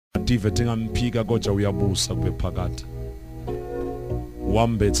Activate ngamphika kodwa uyabusa kube phakade.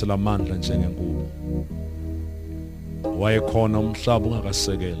 Wambethe lamandla njengengubo. Wayekhona umhlaba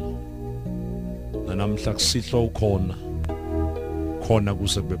ungakasekelo. Namhla kusihlo ukhona. Khona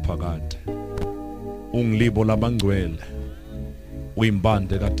kuse kube phakade. Ungilibo labangcwele.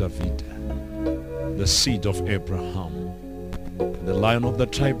 Uyimbande kaDavid. The seed of Abraham. The Lion of the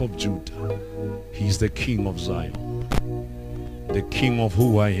tribe of Judah. He is the King of Zion. The King of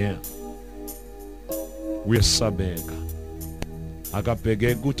who I am. Uyesabeka.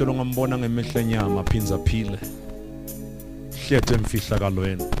 Akabheke ukuthi lo ngambona ngemehlo enyama aphinza phile. Hlethe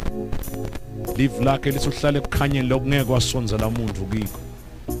emfihlakalweni. Live lakhe lisuhlale ekukhanyeni lokungeke wasonzela umuntu kiko.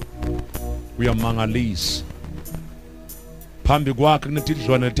 Uyamangalisa. Phambi kwakhe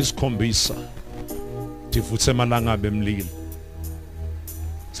kunetidlwana letisikhombisa. Tivutse malangabe emlilo.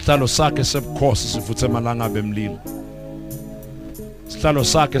 Sihlalo sakhe sebukhosi sivutse malangabe emlilo. Sihlalo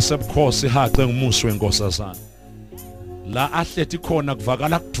sakhe sebukhosi haxe ngumusi wenkosazana. La ahlethi khona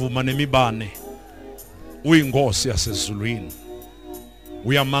kuvakala kuduma nemibane. Uyinkosi yasezulwini.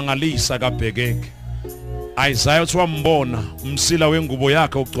 Uyamangalisa kabhekeke. Isaiah uthi wambona umsila wengubo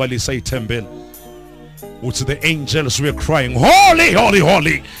yakhe ugcwalisa ithembele. Uthi the angels were crying, holy, holy,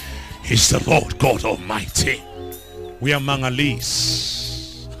 holy is the Lord God Almighty. Uyamangalisa.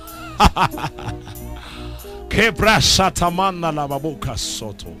 Kebra shatamana la babuka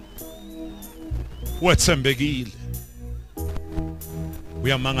soto. Wetsembegile.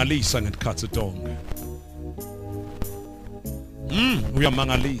 Uyamangalisa ngesikhathi tonke.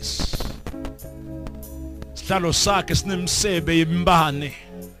 Uyamangalisa. Sihlalo sakhe sinemsebe yembane.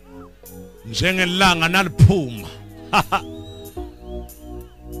 Njengelanga naliphuma.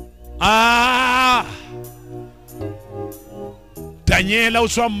 Daniela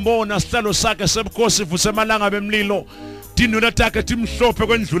uswambona sihlalo sakhe sebukhosi vuse amalanga bemlilo. Dinula takhe timhlophe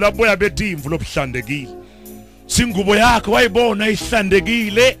kwendlula boya betimvu lobuhlandekile. Singubo yakhe wayibona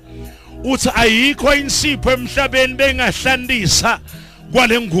ihlandekile. Uthi ayikho insipho emhlabeni bengahlandisa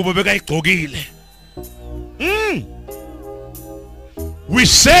kwale ngubo bekayigqokile. We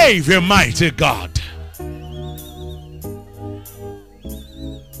save a mighty God.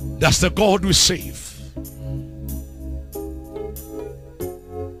 That's the God we save.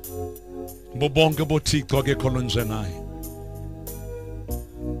 Bobonke bothixo ke khona njengaye.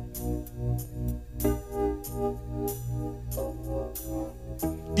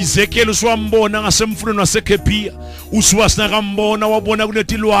 Ezekiel uswambona ngasemfuleni waseKhephiya, usuwasina kambona wabona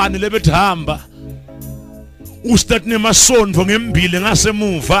kunetilwane lebethamba. Ustad nemasondvo ngembili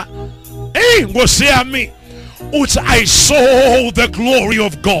ngasemuva. Hey, Nkosi yami, uthi I saw the glory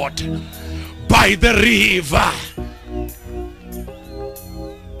of God by the river.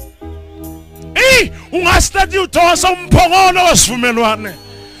 Hey, ungastadi utosa umphongolo wesivumelwane.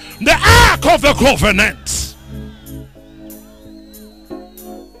 The ark of the covenant.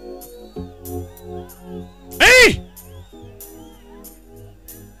 Hey,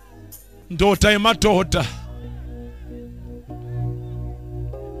 ndoda emadoda.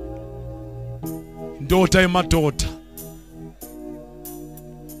 Ndoda emadoda.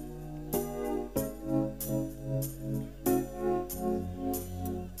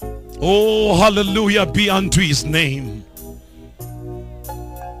 Oh, hallelujah be unto his name.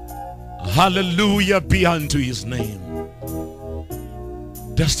 Hallelujah be unto his name.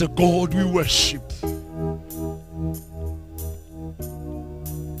 That's the God we worship.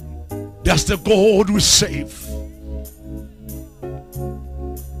 That's the God we save.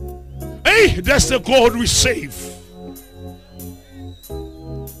 Hey, that's the God we save.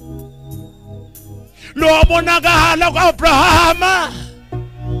 Lo abonakala kuAbrahama.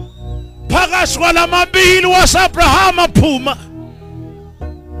 Phakathi kwalamabili waseAbrahama phuma.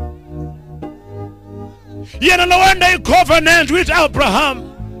 Yena lo wenda icovenant with Abraham.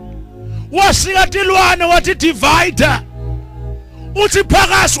 Wasika tilwane wathi divider. Uthi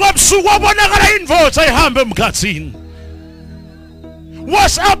phakathi kwabusuku wabonakala indvodza ihambe emkhathini.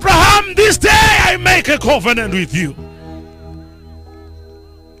 Was Abraham, this day I make a covenant with you.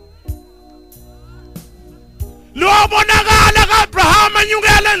 Lo abonakala kaAbraham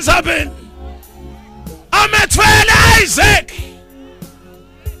anyukela enzabeni. Amethwele Isaac.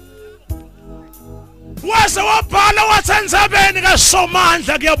 Wase wabhala wathi enzabeni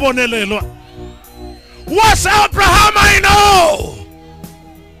kaSomandla kuyabonelelwa. Was Abraham, I know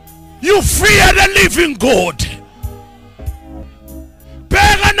you fear the living God.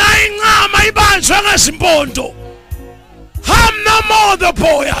 Bega na ingama ibanjwe ngesimpondo. Harm no more the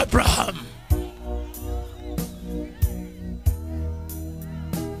boy Abraham.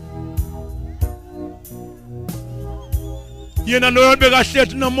 Yena loyo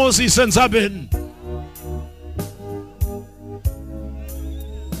bekahleti noMoses entsabeni.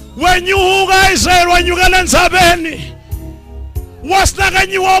 Wenyuka Israel wanyukela entsabeni.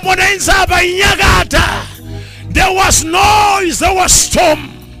 Wasinakanyiwa wabona intsaba inyakatha. There was noise, there was storm.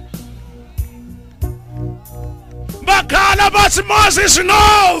 Bakhala bathi Moses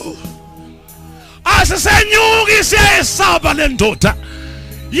no. Asisenyuka isiyayisaba le ndoda.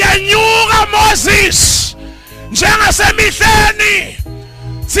 Yenyuka Moses. Njengasemihleni.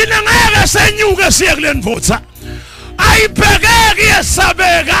 Sina ngeke senyuke siye kule ndvodza. Ayibhekeki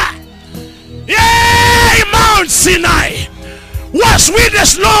yesabeka. Yay, Mount Sinai was with the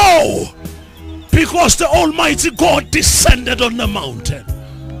snow because the Almighty God descended on the mountain.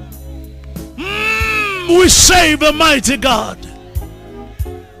 We serve a mighty God.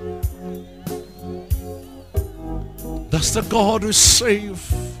 That's the God who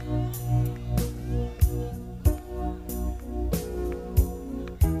saves.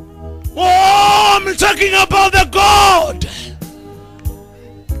 Oh, I'm talking about the God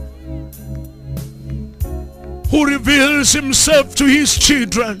who reveals himself to his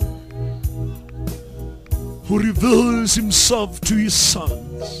children, who reveals himself to his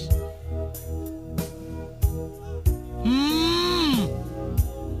sons.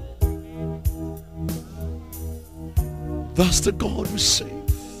 That's the God who saves.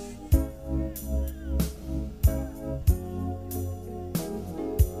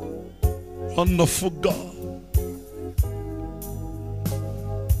 Wonderful God.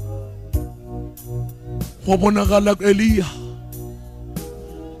 Wabonakala ku-Eliya.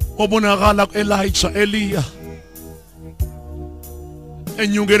 Wabonakala ku-Elijah, Eliya.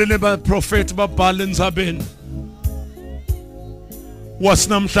 Enyukelele baprofeti babhala entsabeni. Wathi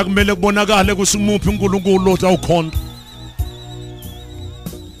namhla kumele kubonakale kusumuphi uNkulunkulu othi awukhona.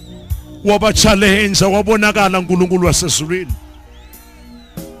 Waba-challenge wabonakala uNkulunkulu wasezulwini.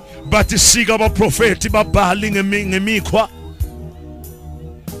 Bathi sika abaprofeti babhali ngemikhwa.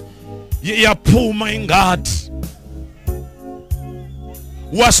 Yaphuma ingadi.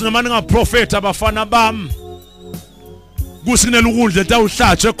 Wathi noma ningaprofeti abafana bami. Kusinele ukudla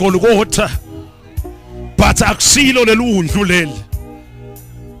etawuhlatshe eGolgotha. But akusilo leli undlu leli.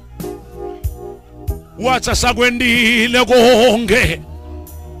 Wathi sakwendile konke.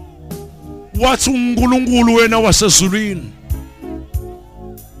 Wathi uNkulunkulu wena wasezulwini.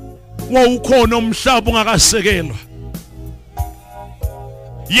 Wawukhona umhlaba ungakasekelwa.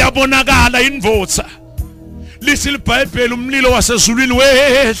 Yabonakala indvodza. Lithi iBhayibheli umlilo wasezulwini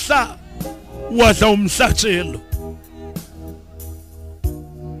wehla. Wadla umhlatshelo.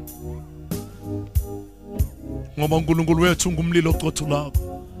 Ngoba uNkulunkulu wethu ungumlilo oqothulako.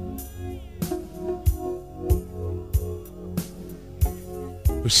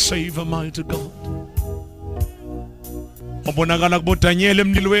 We save a mighty God. Wabonakala kubo Daniel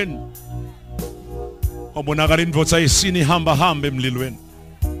emlilweni. Wabonakala indvodza yesine ihamba emlilweni.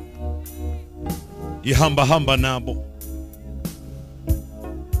 Ihamba nabo.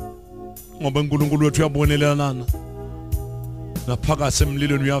 Ngoba uNkulunkulu wethu uyabonelelana. Naphakathi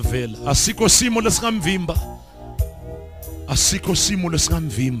emlilweni uyavela. Asikho simo lesingamvimba. Asikho simo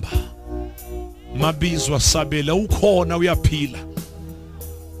lesingamvimba. Mabizwa sabela ukhona uyaphila.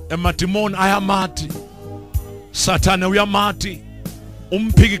 Emadimoni ayamathi. Sathane uyamathi.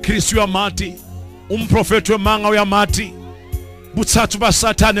 Umphiki Kristu uyamathi. Umprofeti wemanga uyamathi. Buthathu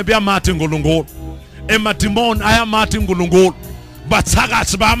basathane buyamathi uNkulunkulu. Emadimoni ayamathi uNkulunkulu.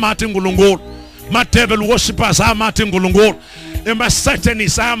 Bathakathi bayamathi uNkulunkulu. Ma-devil worshippers ayamathi uNkulunkulu.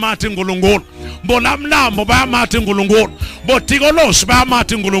 Ema-satanists ayamathi uNkulunkulu. Bolamlambo bayamathi uNkulunkulu. Botikolosi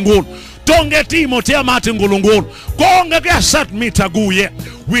bayamathi uNkulunkulu. Tonke Timothy ayamathi uNkulunkulu. Konke kuyasubmita kuye.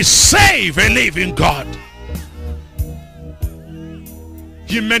 We save a living God.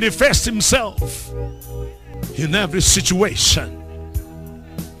 He manifests himself in every situation.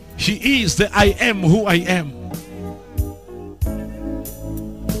 He is the I am who I am.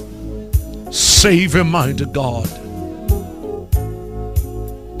 Save a mighty God.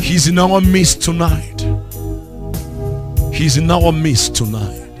 He's in our midst tonight. He's in our midst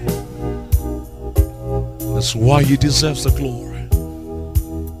tonight. That's why he deserves the glory.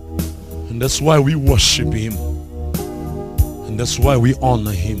 And that's why we worship him. And that's why we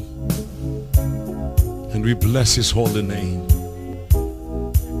honor him. And we bless his holy name.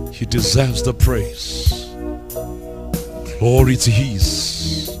 He deserves the praise. Glory to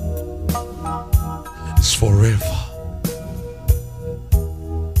his. And it's forever.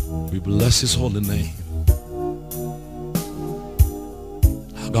 We bless his holy name.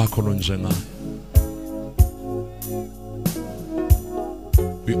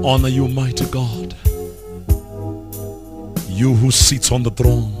 We honor you, mighty God. you who sits on the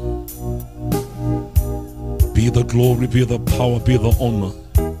throne, be the glory, be the power, be the honor,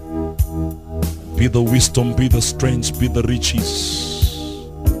 be the wisdom, be the strength, be the riches.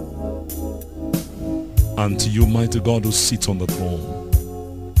 Unto you, mighty God, who sits on the throne.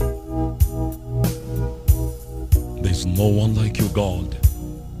 There's no one like you, God.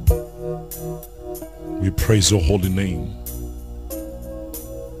 We praise your holy name.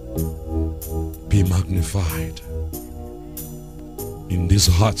 Be magnified in these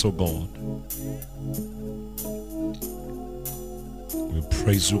hearts, oh God. We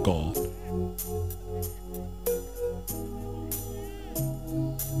praise you, God.